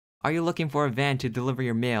Are you looking for a van to deliver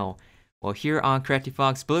your mail? Well, here on Crafty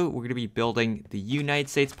Fox Blue, we're going to be building the United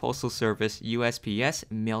States Postal Service USPS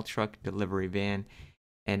mail truck delivery van.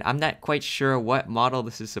 And I'm not quite sure what model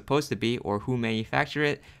this is supposed to be or who manufactured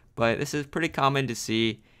it, but this is pretty common to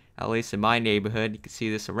see, at least in my neighborhood. You can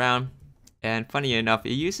see this around. And funny enough,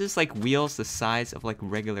 it uses like wheels the size of like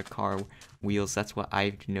regular car wheels. That's what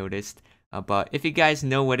I've noticed. But if you guys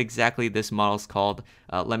know what exactly this model is called,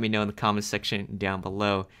 let me know in the comment section down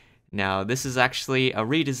below. Now, this is actually a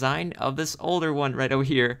redesign of this older one right over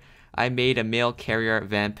here. I made a mail carrier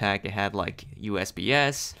van pack. It had like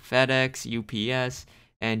USPS, FedEx, UPS,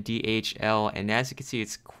 and DHL. And as you can see,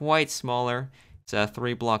 it's quite smaller. It's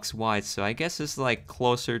 3 blocks wide. So I guess it's like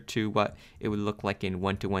closer to what it would look like in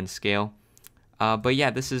 1:1 scale. But yeah,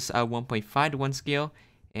 this is a 1.5:1 scale.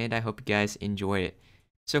 And I hope you guys enjoy it.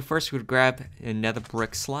 So first we'll grab another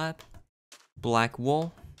brick slab, black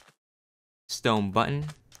wool, stone button,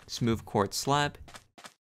 smooth quartz slab,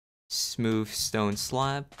 smooth stone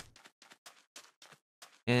slab,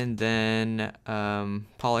 and then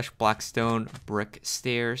polished black stone brick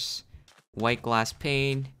stairs, white glass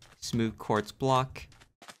pane, smooth quartz block,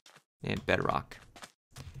 and bedrock.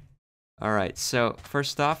 Alright, so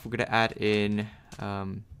first off, we're going to add in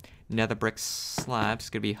nether brick slab. It's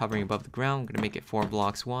going to be hovering above the ground. We're going to make it 4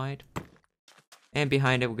 blocks wide. And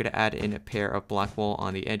behind it, we're going to add in a pair of black wool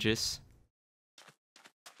on the edges.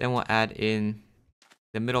 Then we'll add in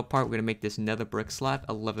the middle part. We're going to make this nether brick slab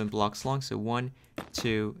 11 blocks long. So 1,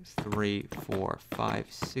 2, 3, 4, 5,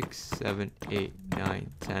 6, 7, 8, 9,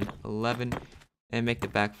 10, 11. And make the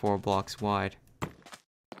back 4 blocks wide.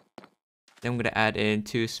 Then we're going to add in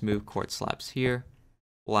 2 smooth quartz slabs here.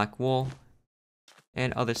 Black wool.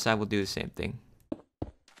 And other side will do the same thing.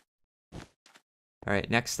 Alright,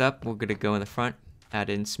 next up, we're going to go in the front, add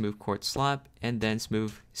in smooth quartz slab, and then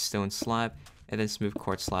smooth stone slab, and then smooth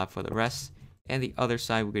quartz slab for the rest. And the other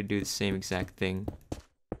side, we're going to do the same exact thing.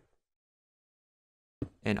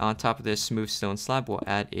 And on top of this smooth stone slab, we'll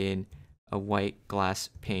add in a white glass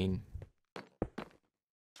pane.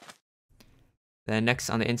 Then next,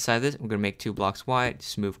 on the inside of this, we're going to make 2 blocks wide,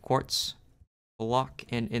 smooth quartz block,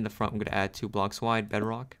 and in the front, we're going to add 2 blocks wide,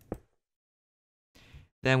 bedrock.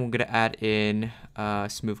 Then we're going to add in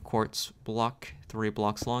smooth quartz block, 3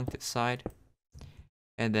 blocks long to the side.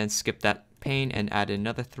 And then skip that pane and add in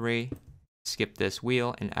another 3. Skip this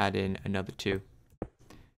wheel and add in another 2.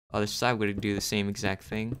 Other side, we're going to do the same exact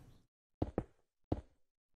thing.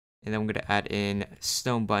 And then we're going to add in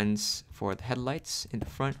stone buttons for the headlights in the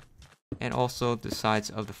front. And also the sides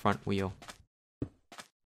of the front wheel.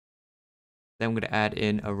 Then I'm going to add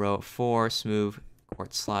in a row of 4 smooth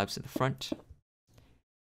quartz slabs in the front.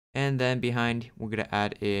 And then behind, we're going to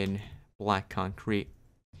add in black concrete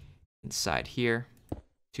inside here.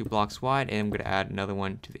 2 blocks wide, and I'm going to add another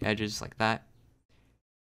one to the edges like that.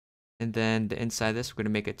 And then the inside of this, we're going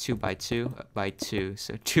to make a 2x2 by 2.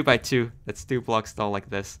 So 2x2, that's 2 blocks tall like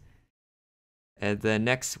this. And then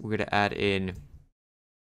next, we're going to add in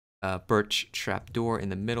a birch trapdoor in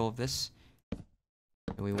the middle of this.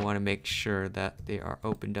 And we want to make sure that they are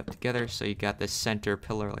opened up together. So you got this center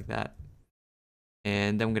pillar like that.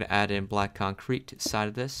 And then I'm going to add in black concrete to the side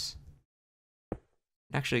of this. I'm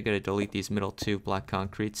actually going to delete these middle 2 black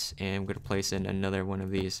concretes. And I'm going to place in another one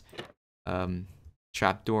of these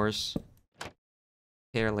trapdoors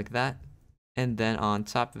here like that. And then on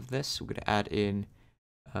top of this, we're going to add in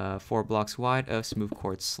 4 blocks wide of smooth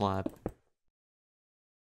quartz slab.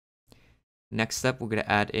 Next up, we're going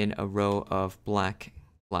to add in a row of black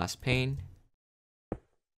glass pane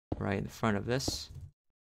right in the front of this.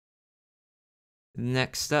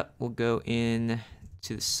 Next up, we'll go in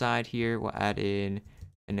to the side here. We'll add in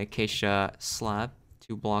an acacia slab,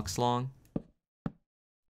 2 blocks long.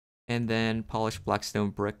 And then polished black stone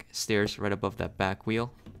brick stairs right above that back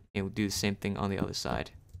wheel. And we'll do the same thing on the other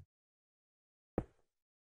side.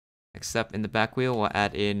 Next up, in the back wheel, we'll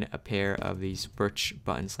add in a pair of these birch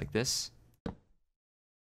buttons like this.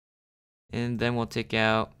 And then we'll take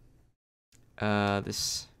out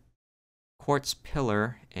this quartz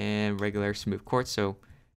pillar and regular smooth quartz. So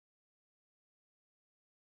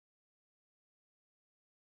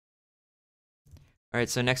alright,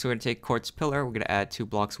 so next we're going to take quartz pillar. We're going to add 2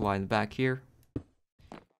 blocks wide in the back here.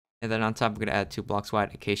 And then on top, we're going to add 2 blocks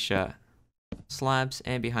wide acacia slabs.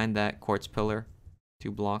 And behind that, quartz pillar,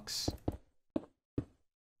 2 blocks.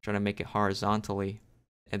 Trying to make it horizontally.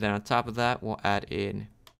 And then on top of that, we'll add in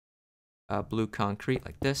blue concrete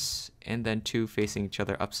like this, and then 2 facing each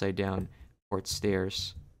other upside down quartz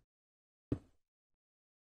stairs.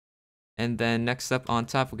 And then next up on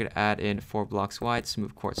top, we're going to add in 4 blocks wide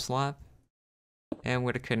smooth quartz slab, and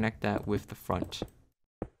we're going to connect that with the front.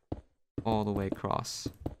 all the way across.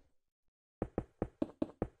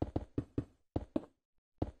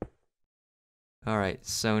 Alright,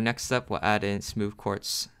 so next up we'll add in smooth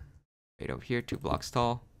quartz right over here, 2 blocks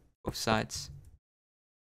tall, both sides.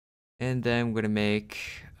 And then we're going to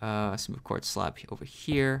make a smooth quartz slab over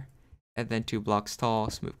here, and then 2 blocks tall,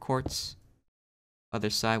 smooth quartz. Other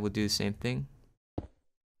side we'll do the same thing.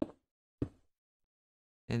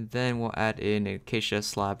 And then we'll add in an acacia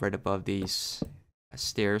slab right above these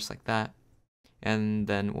stairs like that. And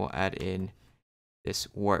then we'll add in this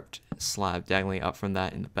warped slab diagonally up from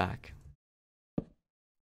that in the back.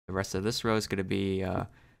 The rest of this row is going to be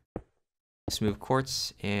smooth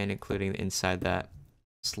quartz and including inside that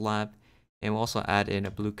slab. And we'll also add in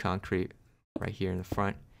a blue concrete right here in the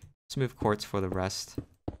front. Smooth quartz for the rest.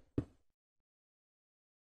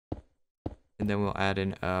 And then we'll add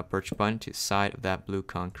in a birch button to the side of that blue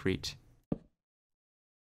concrete.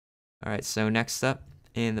 Alright, so next up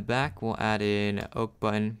in the back we'll add in an oak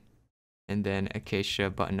button and then acacia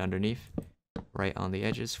button underneath right on the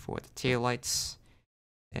edges for the taillights.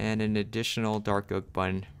 And an additional dark oak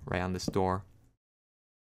button right on this door.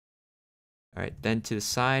 Alright, then to the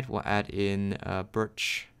side we'll add in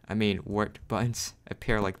warped buttons, a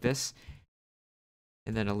pair like this.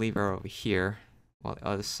 And then a lever over here. While the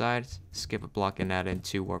other side, skip a block and add in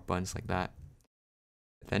 2 warp buttons like that.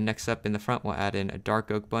 Then next up in the front we'll add in a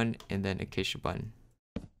dark oak button and then acacia button.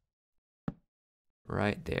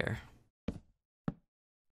 Right there.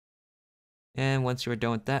 And once we're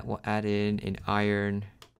done with that, we'll add in an iron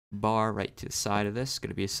bar right to the side of this. It's going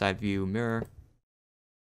to be a side view mirror.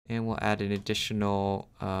 And we'll add an additional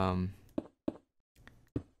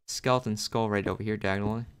skeleton skull right over here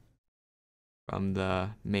diagonally from the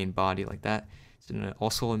main body like that. It's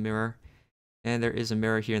also a mirror. And there is a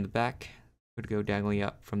mirror here in the back. Would go diagonally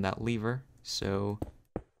up from that lever. So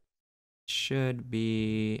it should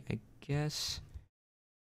be, I guess,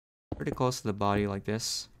 pretty close to the body like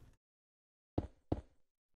this.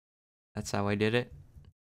 That's how I did it.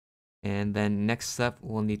 And then next up,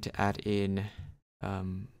 we'll need to add in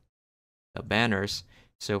the banners.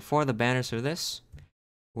 So for the banners for this,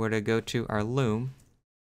 we're going to go to our loom.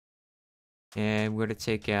 And we're going to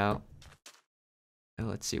take out,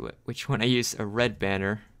 let's see which one I use, a red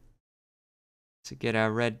banner. So get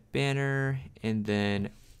our red banner, and then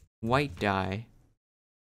white dye,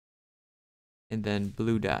 and then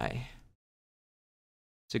blue dye.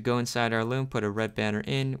 So go inside our loom, put a red banner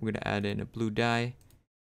in, we're going to add in a blue dye.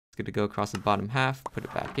 It's going to go across the bottom half, put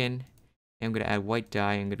it back in. And I'm going to add white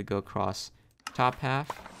dye, I'm going to go across top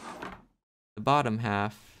half, the bottom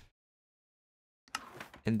half,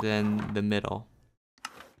 and then the middle.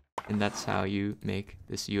 And that's how you make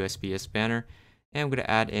this USPS banner. And I'm going to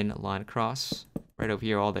add in a line across. Right over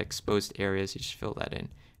here, all the exposed areas, you just fill that in,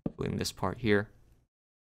 including this part here.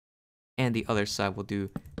 And the other side will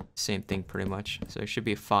do the same thing pretty much. So it should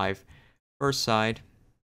be a 5 first side.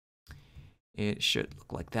 It should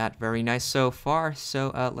look like that. Very nice so far.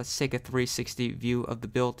 So let's take a 360 view of the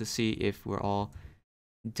build to see if we're all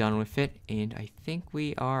done with it. And I think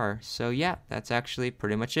we are. So yeah, that's actually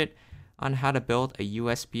pretty much it on how to build a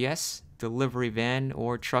USPS delivery van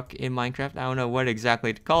or truck in Minecraft. I don't know what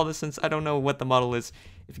exactly to call this since I don't know what the model is.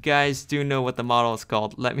 If you guys do know what the model is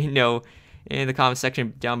called, let me know in the comment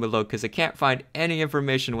section down below because I can't find any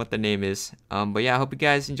information what the name is. But yeah, I hope you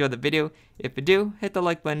guys enjoyed the video. If you do, hit the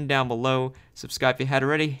like button down below, subscribe if you hadn't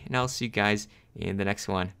already, and I'll see you guys in the next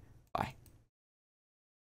one.